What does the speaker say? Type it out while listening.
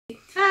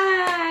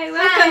Hi,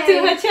 welcome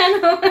to my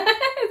channel.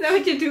 Is that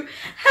what you do?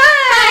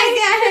 Hi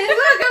guys,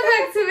 welcome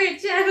back to my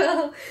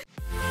channel.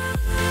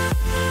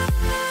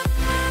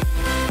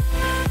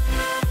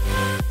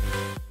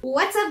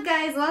 What's up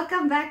guys,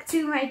 welcome back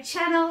to my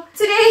channel.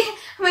 Today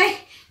my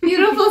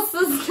beautiful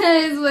sister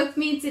is with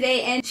me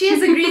today and she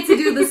has agreed to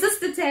do the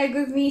sister tag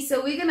with me,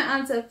 so we're gonna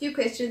answer a few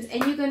questions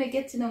and you're gonna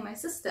get to know my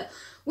sister,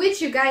 which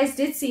you guys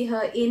did see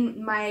her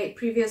in my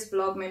previous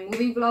vlog, my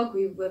moving vlog.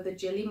 We were the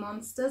jelly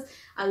monsters.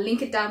 I'll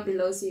link it down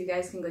below so you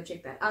guys can go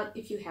check that out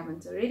if you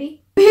haven't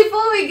already.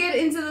 Before we get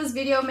into this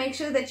video, make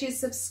sure that you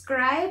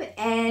subscribe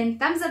and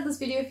thumbs up this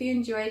video if you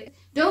enjoyed.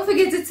 Don't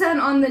forget to turn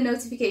on the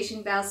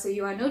notification bell so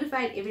you are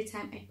notified every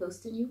time I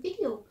post a new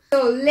video.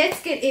 So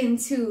let's get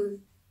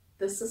into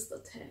the sister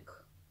tag.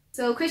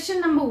 So question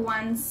number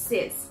 1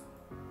 says,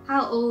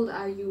 how old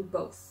are you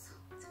both?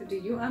 So do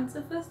you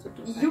answer first or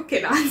do I? You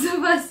can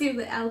answer first, you're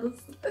the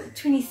eldest.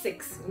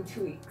 26 in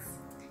 2 weeks.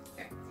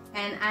 Okay.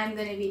 And I'm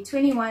gonna be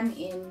 21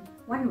 in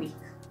 1 week.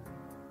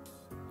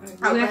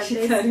 You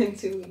actually turn in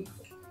 2 weeks.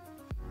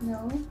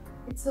 No,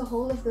 it's the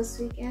whole of this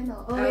weekend.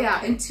 Oh okay.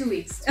 Yeah, in 2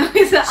 weeks. So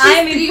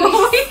I'm in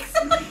 4 weeks.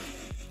 But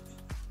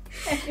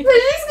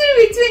she's gonna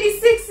be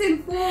 26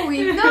 in 4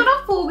 weeks. No,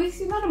 not 4 weeks,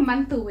 you're not a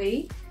month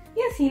away.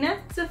 Yes, Hina,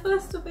 it's the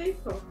 1st of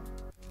April.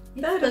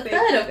 It's the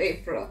 3rd of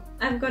April.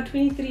 I've got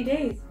 23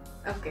 days.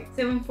 Okay.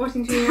 7,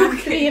 14, 21,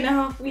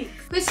 3.5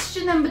 weeks.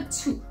 Question number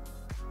 2.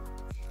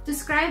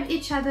 Describe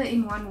each other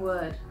in one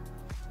word.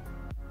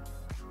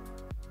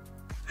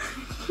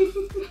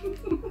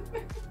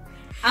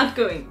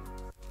 Outgoing.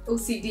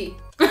 OCD.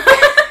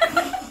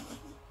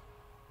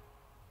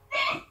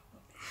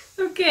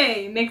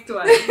 Okay, next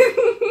one.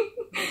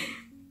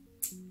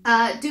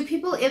 Do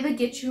people ever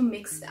get you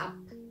mixed up?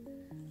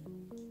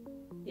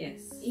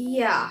 Yes.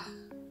 Yeah.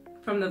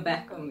 From the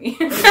back only.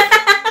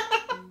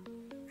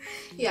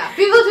 Yeah,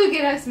 people do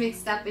get us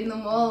mixed up in the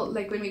mall.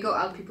 Like when we go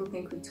out, people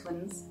think we're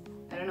twins.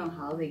 I don't know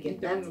how they get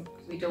that.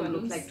 We don't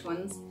look like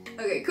twins.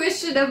 Okay,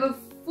 question number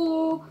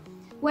 4.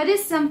 What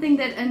is something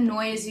that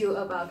annoys you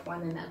about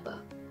one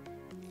another?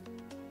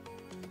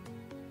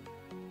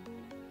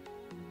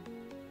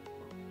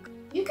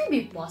 You can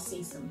be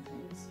bossy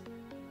sometimes.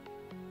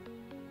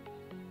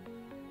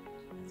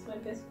 That's my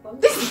best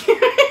policy.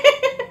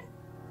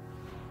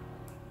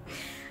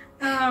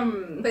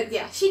 But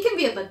yeah, she can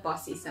be a bit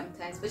bossy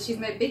sometimes, but she's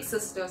my big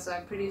sister, so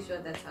I'm pretty sure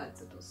that's how it's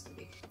supposed to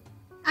be.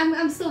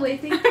 I'm still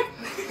waiting.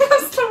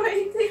 I'm still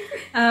waiting.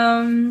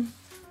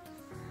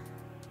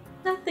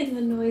 Nothing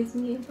annoys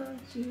me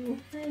about you.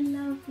 I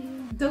love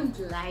you. Don't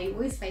lie, you're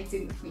always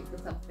fighting with me for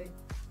something.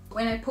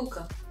 When I poke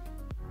her.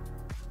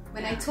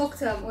 When I talk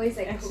to her, I'm always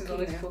like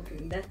poking her.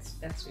 Poking.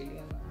 That's really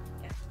annoying.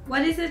 Yeah.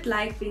 What is it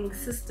like being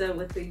sister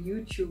with a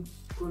YouTube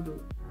guru?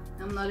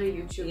 I'm not a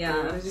YouTube Yeah,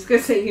 guru. I was just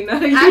gonna say you're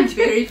not a YouTube. I'm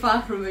very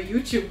far from a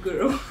YouTube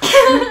guru.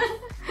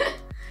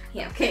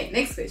 Yeah. Okay,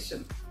 next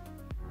question.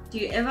 Do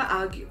you ever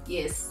argue?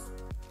 Yes.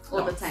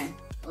 All the time.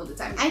 All the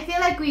time. I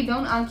feel like we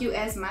don't argue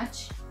as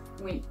much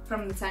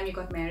from the time you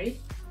got married.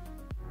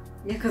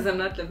 Yeah, because I'm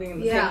not living in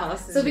the same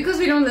house. So because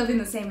we don't live in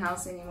the same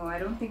house anymore, I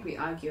don't think we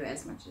argue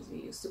as much as we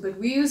used to. But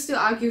we used to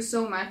argue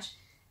so much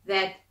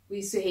that we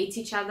used to hate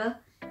each other.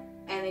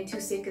 And then 2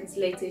 seconds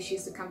later, she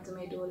used to come to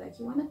my door like,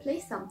 you want to play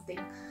something?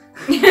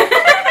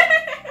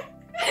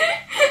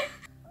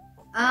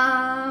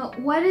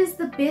 What is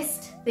the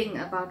best thing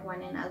about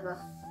one another?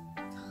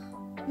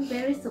 You're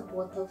very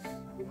supportive.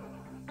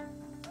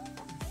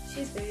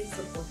 She's very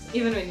supportive.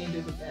 Even when you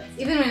do the bad.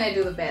 Even when I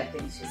do the bad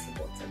things, she's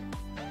supportive.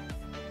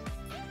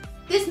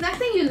 There's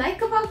nothing you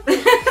like about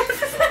me?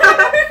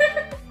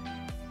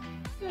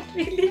 Not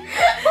really.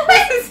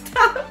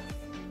 Stop.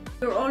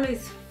 You're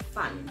always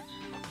fun.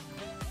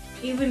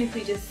 Even if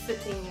we're just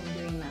sitting and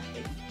doing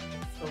nothing.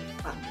 It's so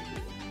fun to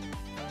do.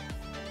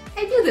 I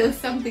knew there was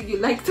something you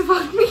liked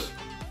about me.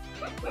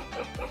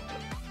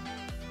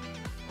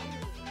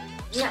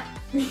 Yeah.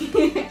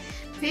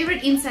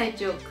 Favorite inside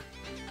joke?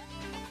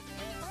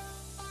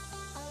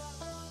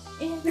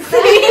 I was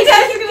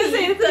gonna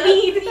say the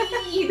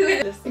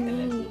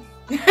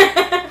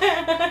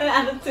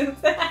other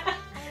tooth.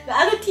 The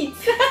other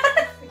teeth.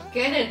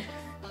 Get it.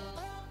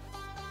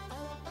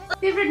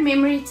 Favorite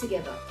memory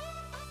together?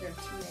 There are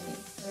too many.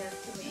 We have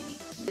too many.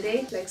 Today,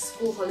 like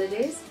school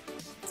holidays,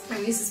 and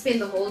we used to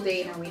spend the whole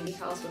day in our Wendy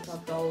house with our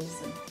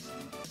dolls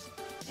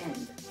and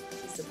we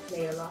used to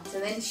play a lot.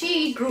 And then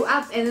she grew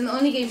up and then the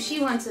only game she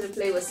wanted to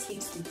play was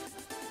Sleep Sleep.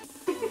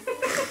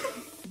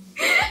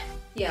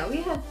 Yeah, we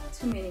have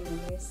too many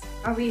memories.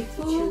 Are we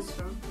To choose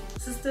from.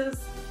 sisters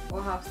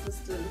or half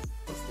sisters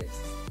or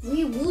stepsisters?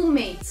 We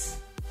roommates.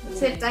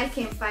 Except I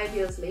came 5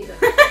 years later.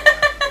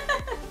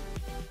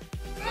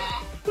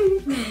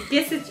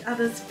 Guess each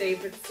other's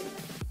favorite singer.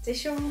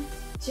 Jaeshoon.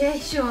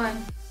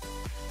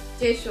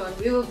 Jaeshoon.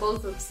 We were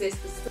both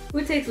obsessed with stuff.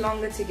 Who takes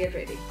longer to get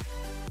ready?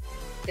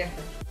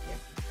 Definitely.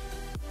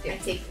 I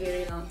take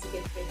very long to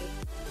get ready.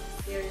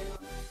 Very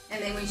long.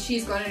 And then when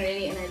she's gotten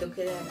ready and I look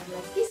at her and I'm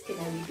like, please can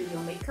I redo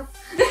your makeup?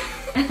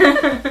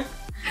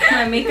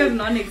 My makeup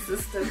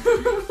non-existent.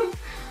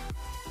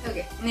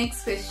 Okay,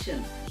 next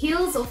question.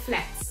 Heels or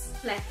flats?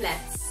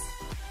 Flats.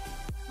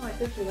 Oh, I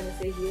thought you were gonna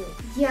say heels.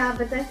 Yeah,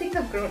 but I think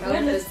I've grown out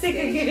of Let's this take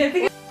stage. again. I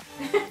think.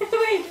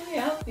 Wait, let me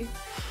help you.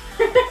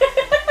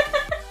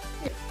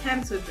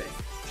 Pants or dresses?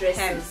 Dresses.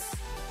 Pants.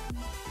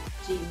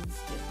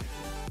 Jeans.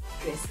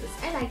 Dresses.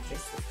 I like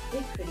dresses.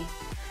 They're pretty.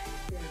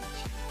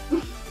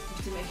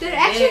 They're They're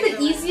actually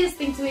the easiest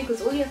thing to make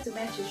because all you have to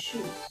match is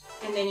shoes.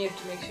 And then you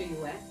have to make sure you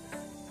wax.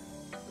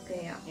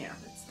 Okay, yeah. Yeah,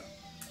 that's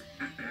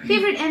not.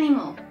 Favorite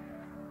animal?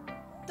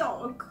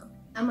 Dog.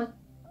 I'm a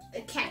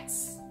cat.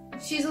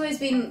 She's always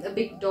been a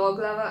big dog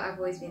lover. I've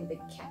always been a big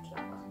cat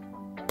lover.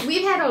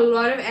 We've had a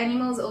lot of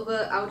animals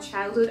over our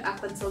childhood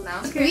up until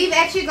now. Okay. We've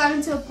actually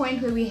gotten to a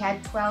point where we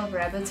had 12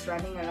 rabbits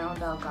running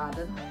around our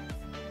garden.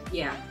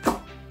 Yeah.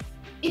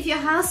 If your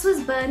house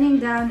was burning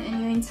down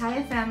and your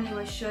entire family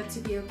was sure to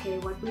be okay,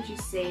 what would you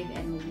save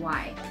and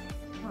why?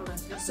 Oh,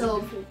 that's just So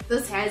beautiful.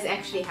 this has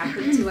actually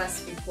happened to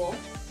us before.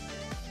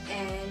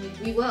 And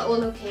we were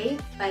all okay,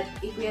 but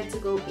if we had to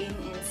go in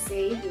and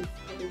save, we'd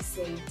probably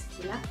save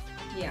tequila.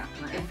 Yeah.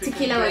 And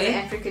tequila was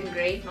African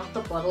grey, not the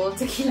bottle of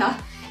tequila.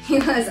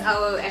 It was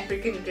our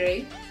African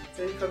grey.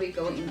 So we'd probably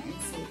go in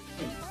and save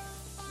him.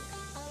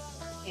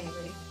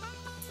 Anybody.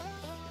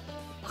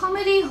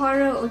 Comedy,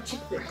 horror, or chick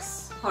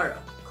flicks? Horror.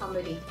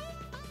 Comedy.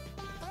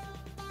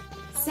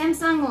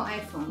 Samsung or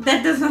iPhone?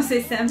 That does not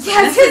say Samsung.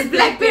 Yeah, That it says says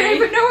Blackberry,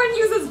 but no one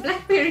uses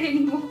Blackberry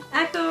anymore.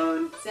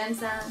 iPhone.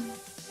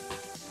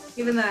 Samsung.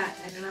 Even though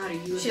I don't know how to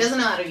use She it. doesn't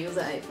know how to use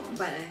the iPhone.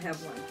 But I have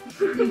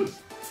one.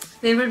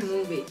 Favorite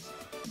movie?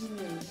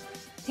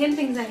 10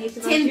 Things I Hate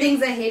About 10 You.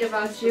 things I hate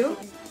about you.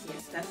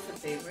 Yes, that's the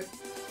favorite.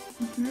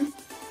 Mm-hmm.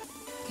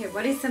 Okay,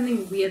 what is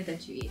something weird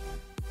that you eat?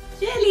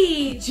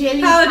 Jelly!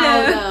 Jelly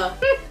Powder. powder.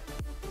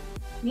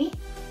 Me?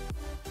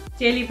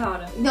 Jelly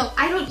powder. No,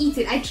 I don't eat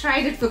it. I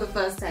tried it for the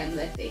first time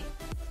that day.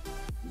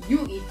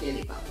 You eat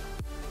jelly powder.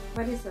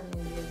 What is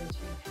something weird that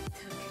you eat?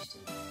 Turkish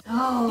jelly.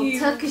 Oh, Ew.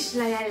 Turkish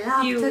life. I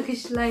love Ew.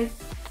 Turkish life.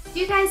 Do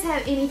you guys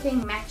have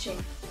anything matching?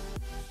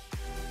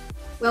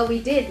 Well,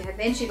 we did, and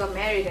then she got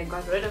married and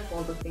got rid of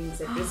all the things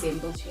that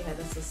resembled she had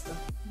a sister.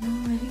 No,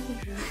 I didn't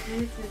get rid of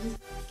it.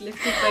 I just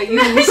left it by you.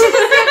 No, she just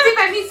left it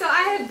by me, so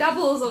I have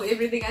doubles of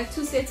everything. I have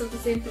 2 sets of the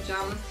same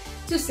pajamas,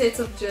 2 sets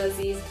of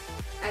jerseys.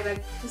 I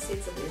have 2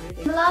 sets of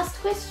everything. The last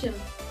question.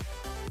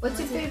 What's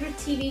your favorite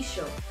TV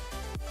show?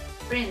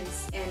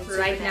 Friends and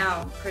Right Supernatural.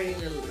 now, Pretty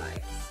Little Lies.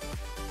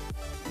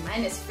 And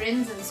mine is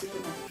Friends and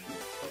Supernatural,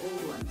 the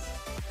old ones.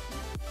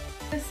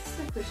 That's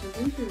the question.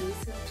 Didn't you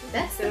research it?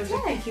 That's the Instead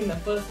of tag. just picking the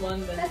first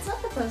one, but That's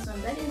not the first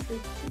one, that is the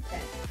 2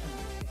 tag.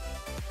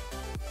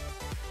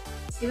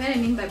 See what I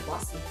mean by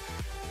bossy?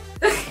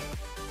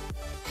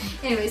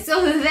 Anyway,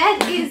 so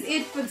that is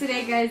it for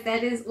today, guys.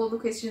 That is all the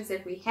questions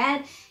that we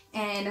had,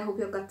 and I hope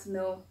you got to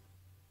know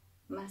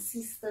my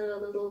sister a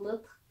little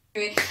bit.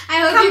 Anyway, I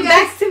hope come you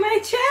guys. back to my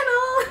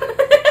channel.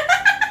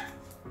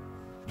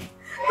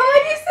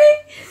 What do you say?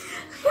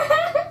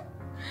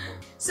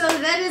 So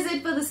that is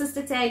it for the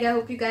sister tag. I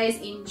hope you guys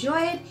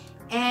enjoyed,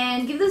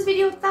 and give this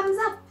video a thumbs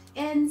up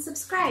and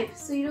subscribe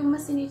so you don't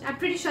miss any. I'm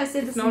pretty sure I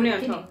said this in the Normally on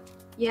beginning. top.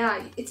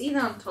 Yeah, it's either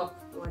on top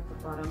or at the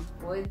bottom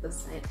or at the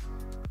side.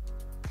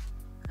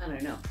 I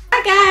don't know.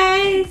 Bye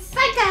guys.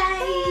 Bye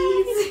guys!